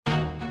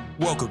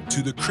Welcome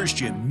to the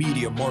Christian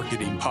Media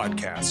Marketing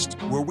Podcast,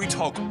 where we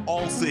talk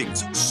all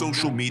things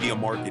social media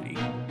marketing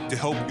to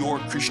help your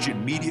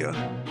Christian media,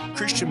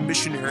 Christian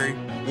missionary,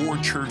 or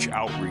church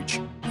outreach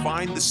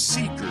find the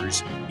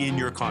seekers in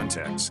your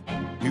context.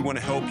 We want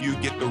to help you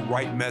get the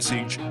right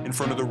message in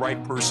front of the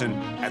right person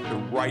at the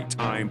right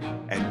time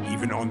and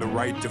even on the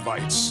right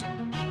device.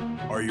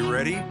 Are you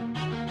ready?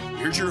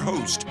 Here's your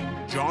host,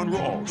 John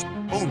Rawls,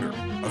 owner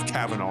of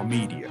Kavanaugh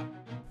Media.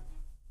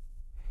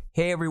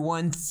 Hey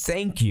everyone,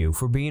 thank you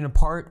for being a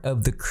part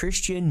of the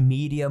Christian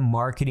Media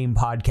Marketing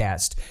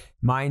Podcast.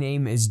 My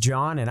name is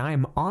John and I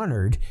am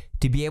honored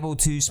to be able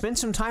to spend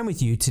some time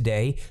with you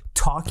today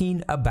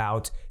talking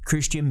about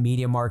Christian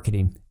media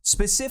marketing,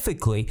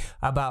 specifically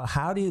about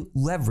how to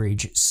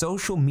leverage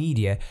social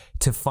media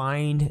to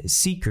find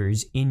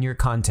seekers in your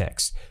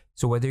context.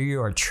 So whether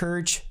you're a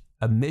church,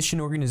 a mission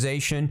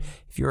organization,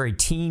 if you're a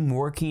team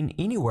working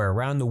anywhere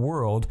around the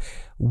world,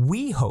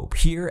 we hope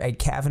here at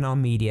Kavanaugh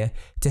Media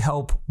to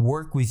help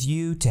work with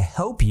you to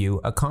help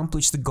you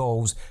accomplish the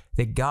goals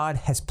that God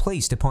has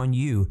placed upon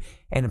you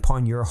and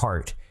upon your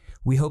heart.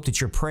 We hope that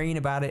you're praying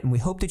about it and we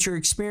hope that you're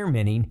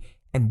experimenting,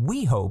 and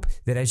we hope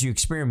that as you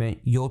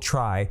experiment, you'll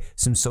try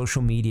some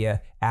social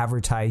media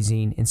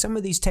advertising and some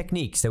of these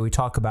techniques that we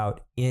talk about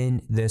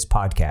in this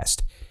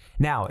podcast.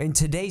 Now, in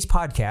today's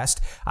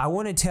podcast, I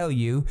want to tell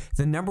you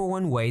the number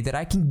one way that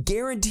I can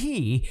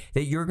guarantee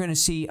that you're going to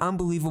see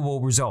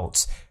unbelievable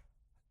results.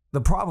 The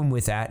problem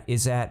with that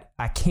is that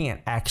I can't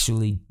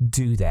actually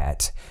do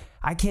that.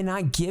 I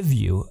cannot give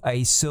you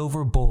a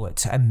silver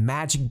bullet, a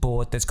magic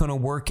bullet that's going to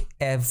work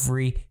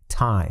every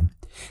time.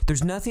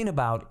 There's nothing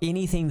about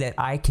anything that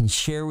I can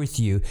share with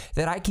you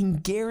that I can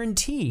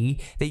guarantee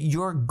that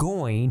you're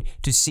going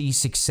to see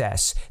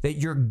success, that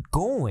you're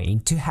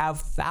going to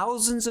have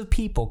thousands of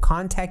people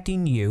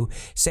contacting you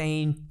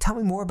saying, tell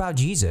me more about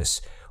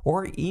Jesus,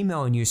 or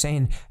emailing you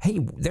saying, hey,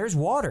 there's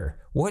water.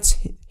 What's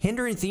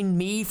hindering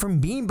me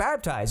from being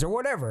baptized, or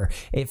whatever,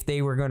 if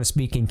they were going to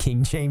speak in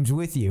King James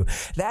with you.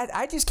 That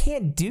I just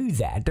can't do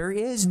that. There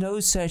is no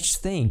such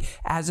thing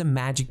as a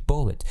magic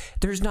bullet.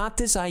 There's not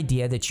this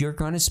idea that you're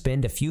going to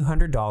spend a few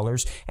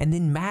 $100s and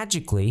then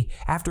magically,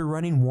 after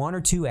running one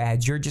or two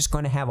ads, you're just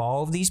going to have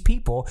all of these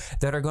people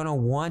that are going to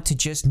want to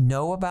just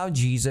know about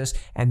Jesus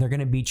and they're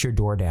going to beat your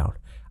door down.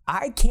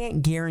 I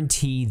can't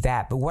guarantee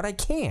that, but what I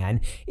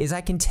can is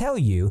I can tell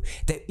you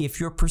that if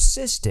you're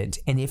persistent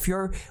and if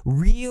you're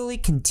really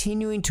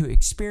continuing to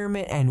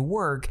experiment and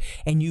work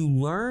and you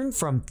learn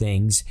from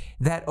things,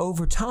 that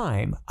over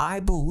time, I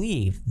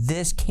believe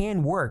this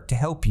can work to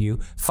help you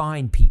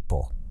find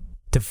people,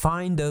 to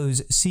find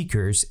those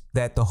seekers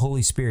that the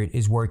Holy Spirit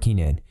is working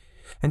in.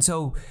 And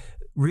so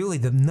really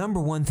the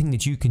number one thing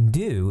that you can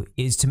do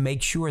is to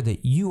make sure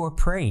that you are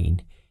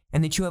praying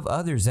and that you have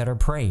others that are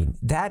praying.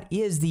 That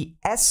is the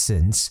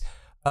essence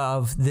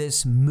of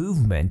this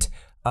movement,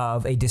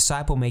 of a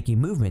disciple-making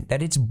movement,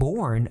 that it's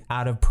born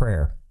out of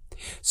prayer.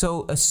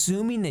 So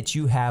assuming that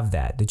you have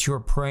that you're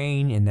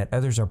praying and that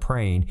others are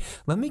praying,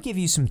 let me give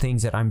you some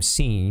things that I'm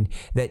seeing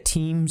that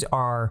teams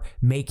are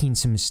making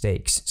some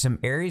mistakes, some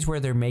areas where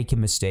they're making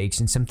mistakes,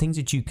 and some things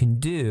that you can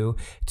do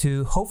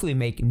to hopefully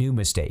make new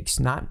mistakes,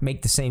 not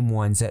make the same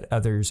ones that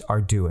others are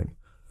doing.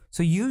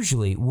 So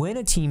usually when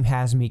a team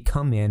has me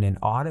come in and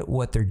audit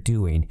what they're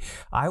doing,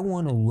 I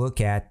want to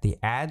look at the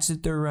ads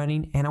that they're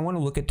running and I want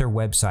to look at their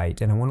website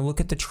and I want to look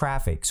at the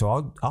traffic.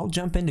 So I'll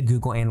jump into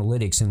Google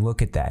Analytics and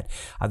look at that.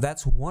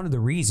 That's one of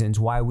the reasons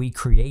why we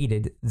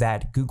created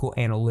that Google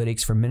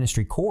Analytics for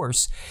Ministry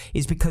course,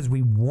 is because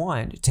we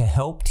want to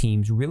help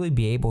teams really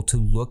be able to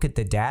look at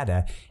the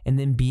data and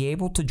then be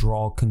able to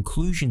draw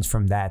conclusions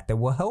from that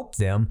will help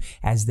them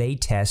as they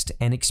test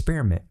and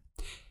experiment.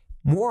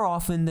 More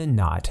often than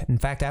not, in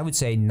fact, I would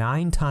say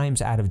 9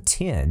 times out of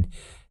 10,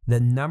 the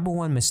number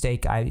one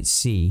mistake I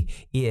see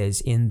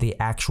is in the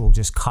actual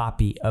just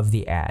copy of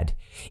the ad.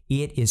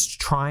 It is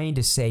trying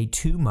to say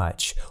too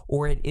much,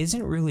 or it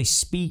isn't really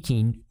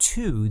speaking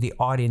to the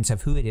audience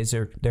of who it is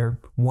they're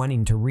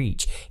wanting to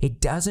reach.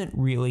 It doesn't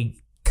really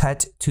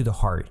cut to the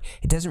heart.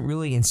 It doesn't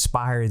really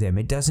inspire them.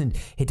 It doesn't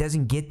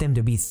get them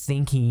to be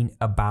thinking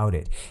about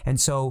it. And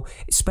so,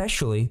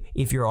 especially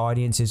if your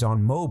audience is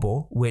on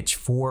mobile, which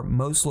for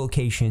most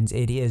locations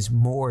it is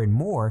more and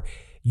more,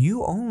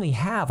 you only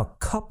have a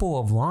couple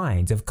of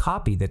lines of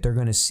copy that they're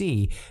going to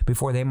see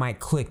before they might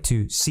click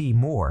to see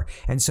more.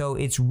 And so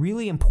it's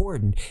really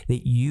important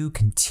that you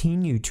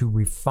continue to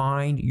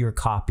refine your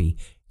copy.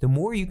 The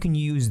more you can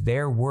use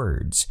their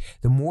words,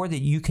 the more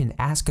that you can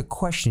ask a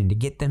question to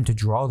get them to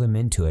draw them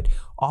into it.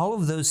 All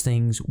of those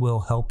things will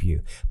help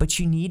you. But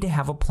you need to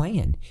have a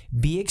plan.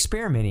 Be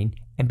experimenting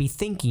and be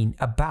thinking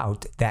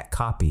about that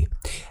copy.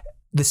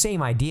 The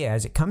same idea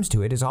as it comes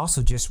to it is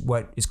also just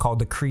what is called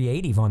the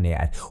creative on the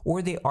ad,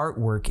 or the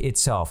artwork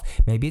itself.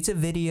 Maybe it's a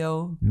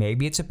video,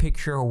 maybe it's a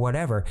picture or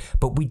whatever,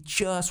 but we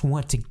just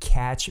want to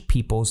catch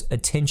people's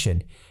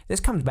attention. This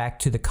comes back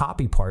to the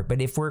copy part,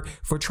 but if we're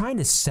trying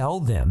to sell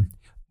them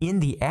in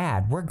the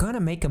ad, we're going to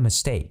make a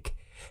mistake.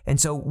 And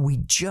so we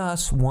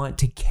just want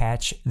to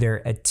catch their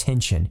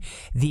attention.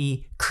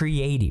 The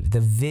creative,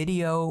 the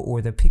video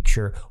or the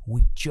picture,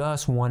 we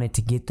just wanted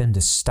to get them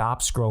to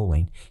stop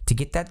scrolling, to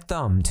get that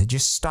thumb, to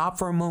just stop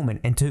for a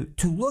moment and to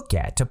look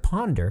at, to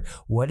ponder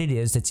what it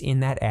is that's in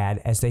that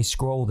ad as they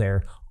scroll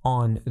there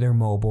on their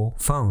mobile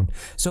phone.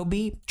 So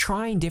be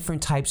trying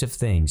different types of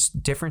things,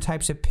 different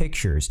types of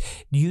pictures.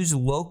 Use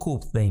local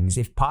things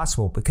if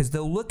possible, because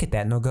they'll look at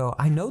that and they'll go,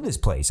 I know this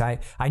place. I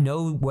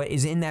know what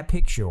is in that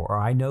picture, or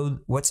I know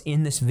what's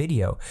in this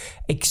video.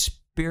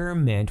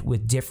 Experiment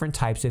with different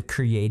types of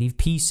creative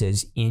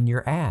pieces in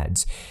your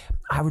ads.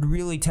 I would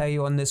really tell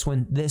you on this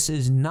one, this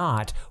is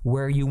not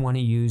where you want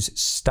to use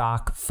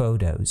stock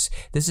photos.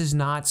 This is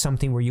not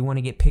something where you want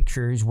to get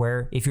pictures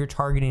where if you're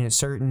targeting a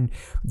certain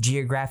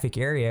geographic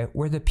area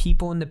where the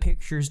people in the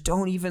pictures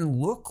don't even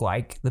look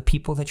like the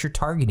people that you're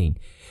targeting.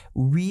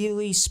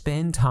 Really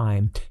spend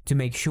time to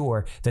make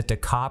sure that the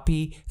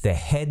copy, the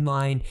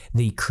headline,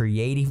 the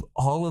creative,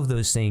 all of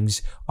those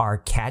things are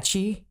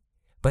catchy,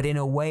 but in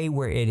a way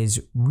where it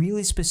is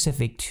really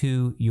specific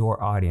to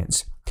your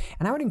audience.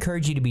 And I would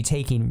encourage you to be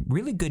taking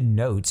really good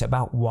notes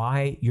about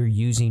why you're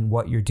using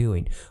what you're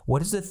doing.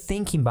 What is the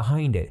thinking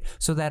behind it?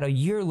 So that a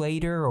year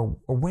later or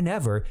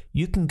whenever,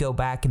 you can go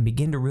back and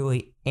begin to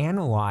really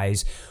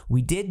analyze,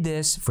 we did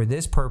this for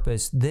this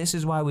purpose, this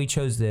is why we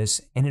chose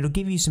this, and it'll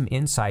give you some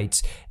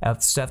insights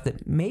of stuff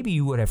that maybe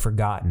you would have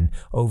forgotten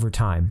over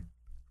time.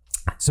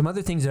 Some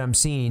other things that I'm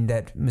seeing,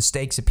 that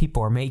mistakes that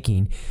people are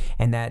making,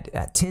 and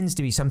that tends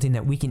to be something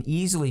that we can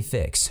easily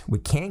fix. We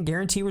can't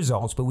guarantee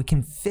results, but we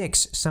can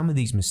fix some of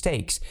these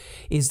mistakes,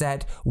 is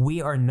that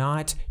we are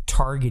not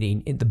targeting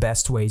in the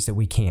best ways that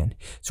we can.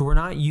 So we're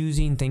not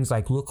using things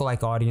like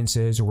lookalike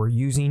audiences, or we're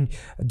using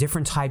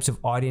different types of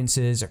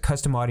audiences or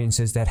custom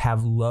audiences that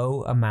have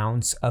low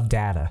amounts of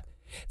data.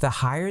 The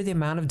higher the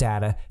amount of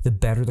data, the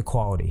better the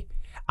quality.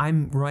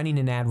 I'm running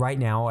an ad right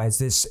now as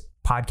this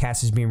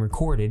podcast is being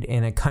recorded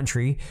in a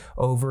country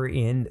over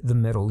in the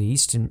Middle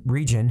East and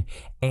region,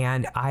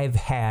 and I've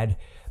had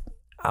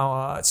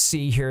let's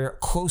see here,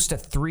 close to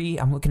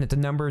I'm looking at the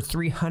number,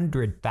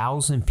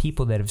 300,000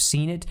 people that have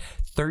seen it.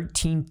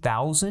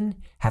 13,000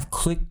 have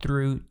clicked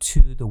through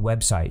to the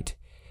website.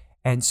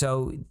 And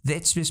so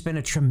it's just been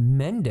a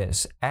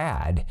tremendous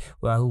ad.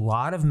 A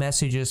lot of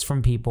messages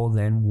from people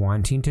then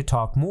wanting to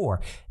talk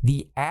more.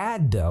 The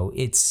ad, though,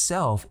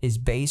 itself is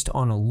based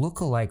on a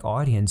lookalike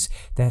audience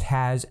that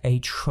has a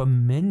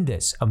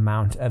tremendous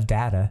amount of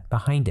data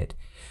behind it.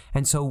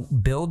 And so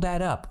build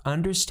that up.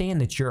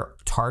 Understand that you're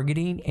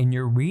targeting and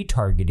you're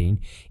retargeting.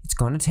 It's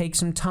going to take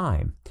some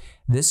time.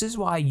 This is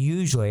why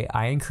usually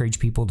I encourage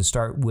people to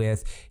start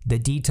with the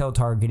detailed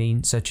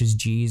targeting, such as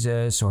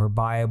Jesus or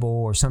Bible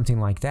or something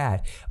like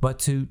that, but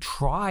to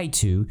try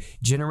to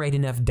generate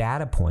enough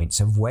data points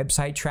of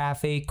website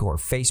traffic or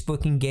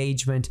Facebook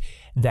engagement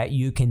that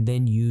you can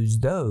then use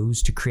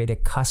those to create a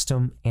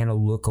custom and a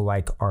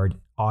lookalike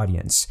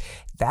audience.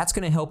 That's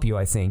going to help you,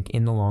 I think,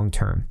 in the long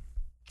term.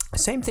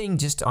 Same thing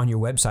just on your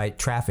website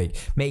traffic,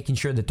 making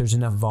sure that there's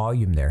enough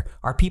volume there.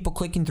 Are people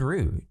clicking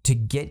through to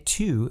get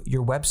to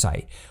your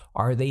website?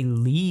 Are they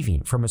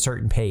leaving from a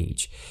certain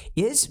page?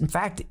 Is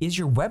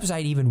your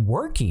website even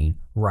working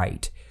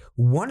right?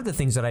 One of the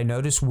things that I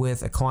noticed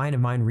with a client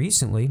of mine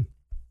recently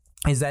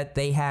is that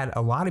they had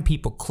a lot of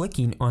people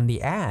clicking on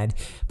the ad,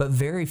 but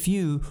very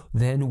few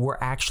then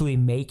were actually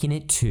making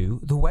it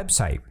to the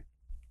website.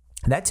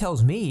 That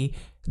tells me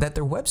that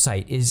their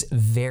website is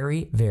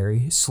very,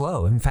 very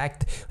slow. In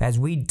fact, as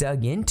we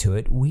dug into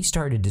it, we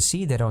started to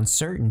see that on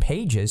certain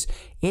pages,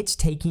 it's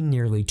taking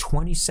nearly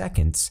 20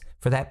 seconds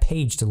for that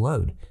page to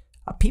load.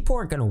 People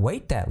aren't going to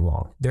wait that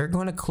long. They're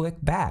going to click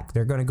back.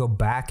 They're going to go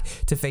back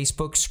to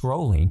Facebook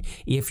scrolling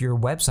if your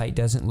website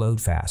doesn't load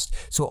fast.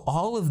 So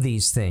all of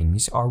these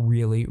things are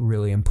really,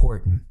 really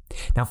important.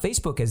 Now,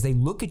 Facebook, as they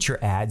look at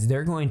your ads,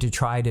 they're going to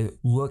try to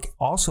look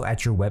also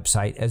at your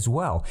website as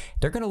well.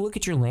 They're going to look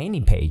at your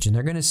landing page and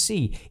they're going to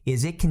see,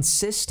 is it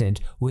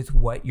consistent with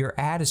what your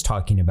ad is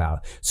talking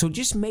about? So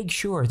just make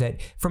sure that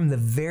from the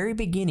very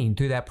beginning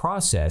through that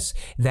process,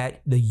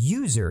 that the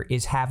user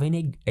is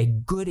having a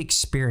good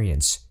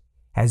experience.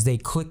 As they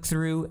click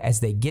through,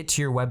 as they get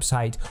to your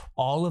website,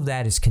 all of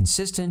that is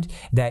consistent,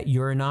 that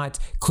you're not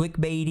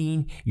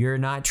clickbaiting, you're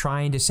not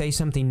trying to say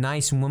something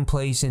nice in one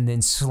place and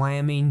then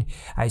slamming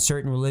a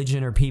certain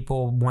religion or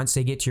people once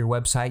they get to your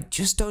website.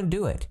 Just don't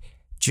do it.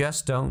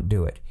 Just don't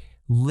do it.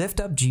 Lift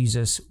up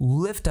Jesus,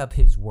 lift up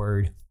His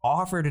Word,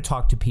 offer to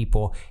talk to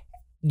people.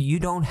 You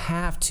don't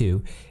have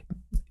to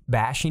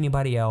bash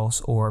anybody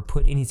else or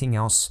put anything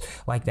else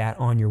like that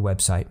on your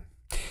website.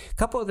 A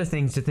couple other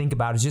things to think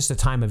about is just the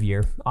time of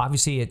year.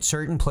 Obviously, at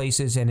certain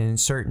places and in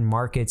certain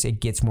markets, it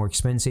gets more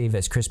expensive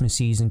as Christmas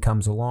season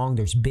comes along.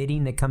 There's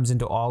bidding that comes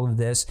into all of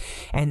this,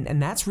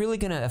 and that's really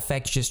going to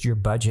affect just your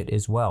budget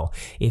as well.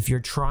 If you're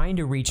trying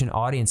to reach an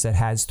audience that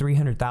has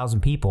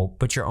 300,000 people,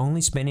 but you're only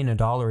spending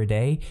 $1 a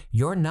day,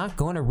 you're not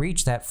going to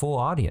reach that full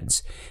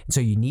audience. And so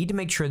you need to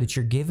make sure that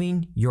you're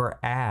giving your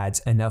ads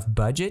enough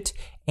budget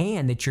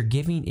and that you're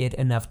giving it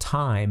enough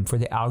time for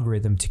the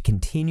algorithm to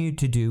continue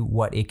to do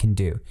what it can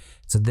do.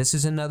 So this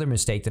is another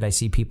mistake that I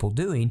see people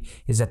doing,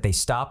 is that they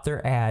stop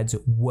their ads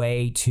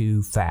way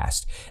too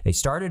fast. They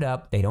start it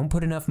up, they don't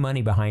put enough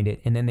money behind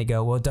it, and then they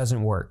go, well, it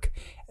doesn't work.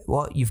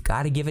 Well, you've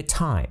got to give it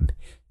time.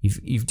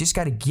 You've just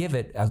got to give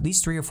it at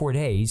least 3 or 4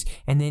 days.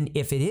 And then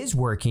if it is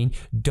working,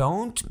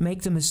 don't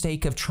make the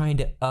mistake of trying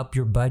to up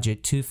your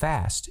budget too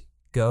fast.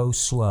 Go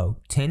slow,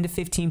 10 to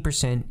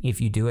 15%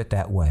 if you do it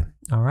that way.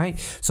 All right.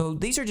 So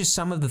these are just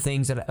some of the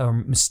things that are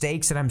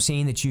mistakes that I'm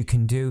seeing that you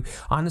can do.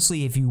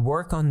 Honestly, if you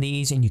work on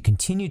these and you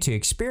continue to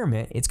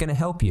experiment, it's going to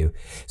help you.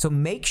 So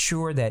make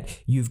sure that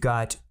you've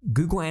got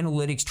Google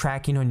Analytics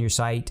tracking on your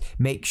site.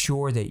 Make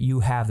sure that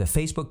you have the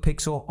Facebook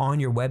pixel on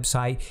your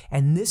website.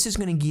 And this is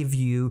going to give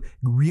you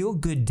real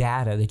good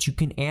data that you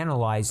can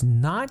analyze,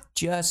 not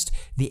just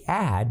the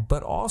ad,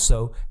 but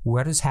also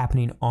what is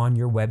happening on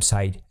your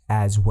website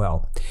as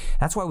well.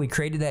 That's why we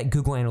created that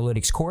Google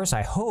Analytics course.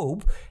 I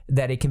hope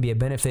that it can be a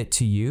benefit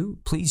to you.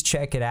 Please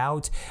check it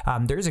out.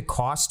 There's a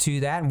cost to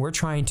that, and we're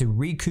trying to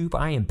recoup.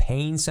 I am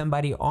paying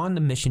somebody on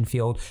the mission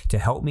field to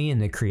help me in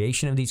the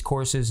creation of these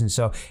courses. And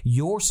so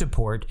your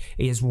support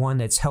is one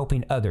that's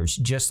helping others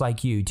just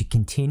like you to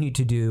continue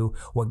to do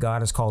what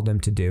God has called them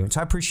to do. And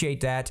so I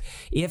appreciate that.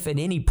 If at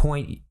any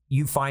point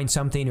you find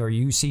something or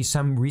you see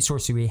some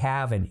resource that we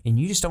have and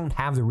you just don't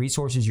have the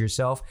resources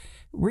yourself,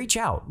 reach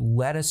out.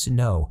 Let us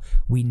know.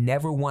 We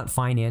never want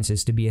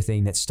finances to be a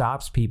thing that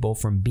stops people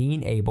from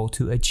being able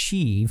to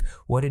achieve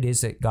what it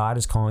is that God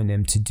is calling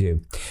them to do.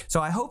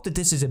 So I hope that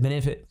this is a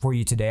benefit for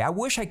you today. I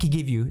wish I could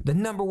give you the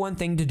number one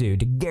thing to do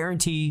to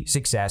guarantee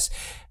success,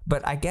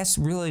 but I guess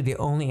really the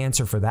only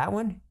answer for that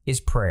one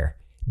is prayer.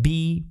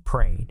 Be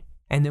praying.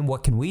 And then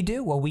what can we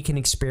do? Well, we can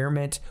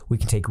experiment. We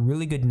can take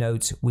really good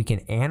notes. We can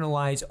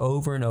analyze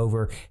over and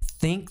over,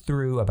 think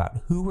through about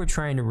who we're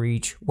trying to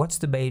reach, what's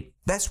the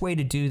best way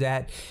to do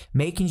that,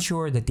 making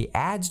sure that the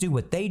ads do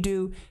what they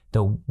do,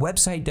 the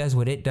website does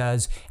what it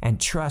does, and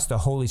trust the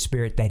Holy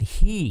Spirit that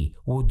He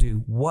will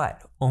do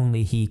what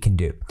only He can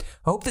do.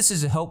 I hope this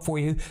is a help for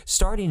you.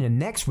 Starting in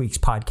next week's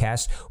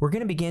podcast, we're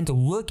going to begin to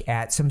look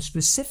at some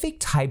specific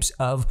types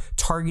of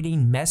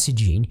targeting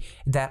messaging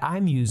that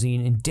I'm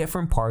using in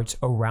different parts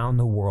around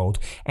the world.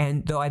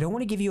 And though I don't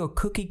want to give you a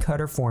cookie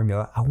cutter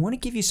formula, I want to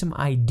give you some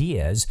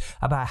ideas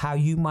about how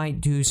you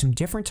might do some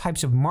different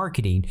types of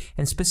marketing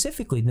and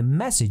specifically the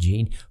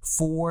messaging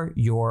for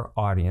your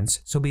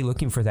audience. So be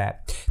looking for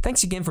that.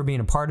 Thanks again for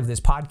being a part of this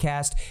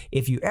podcast.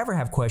 If you ever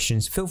have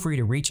questions, feel free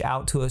to reach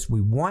out to us.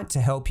 We want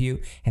to help you.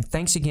 And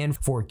thanks again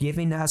for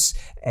giving us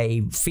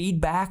a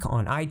feedback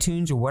on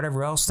iTunes or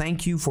whatever else.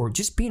 Thank you for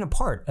just being a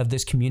part of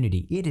this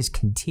community. It is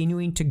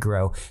continuing to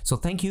grow. So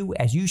thank you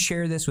as you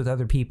share this with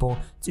other people.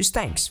 Just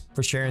thanks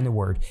for sharing the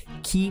word.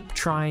 Keep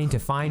trying to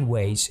find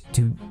ways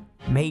to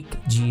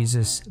make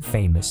Jesus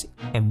famous.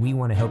 And we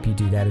want to help you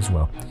do that as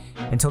well.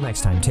 Until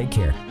next time, take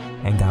care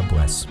and God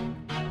bless.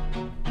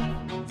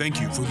 Thank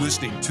you for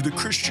listening to the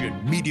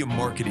Christian Media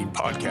Marketing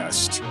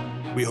Podcast.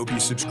 We hope you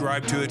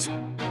subscribe to it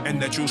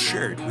and that you'll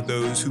share it with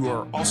those who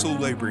are also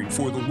laboring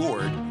for the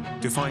Lord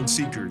to find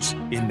seekers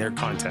in their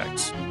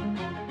contacts.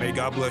 May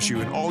God bless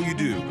you in all you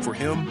do for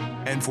Him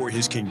and for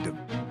His kingdom.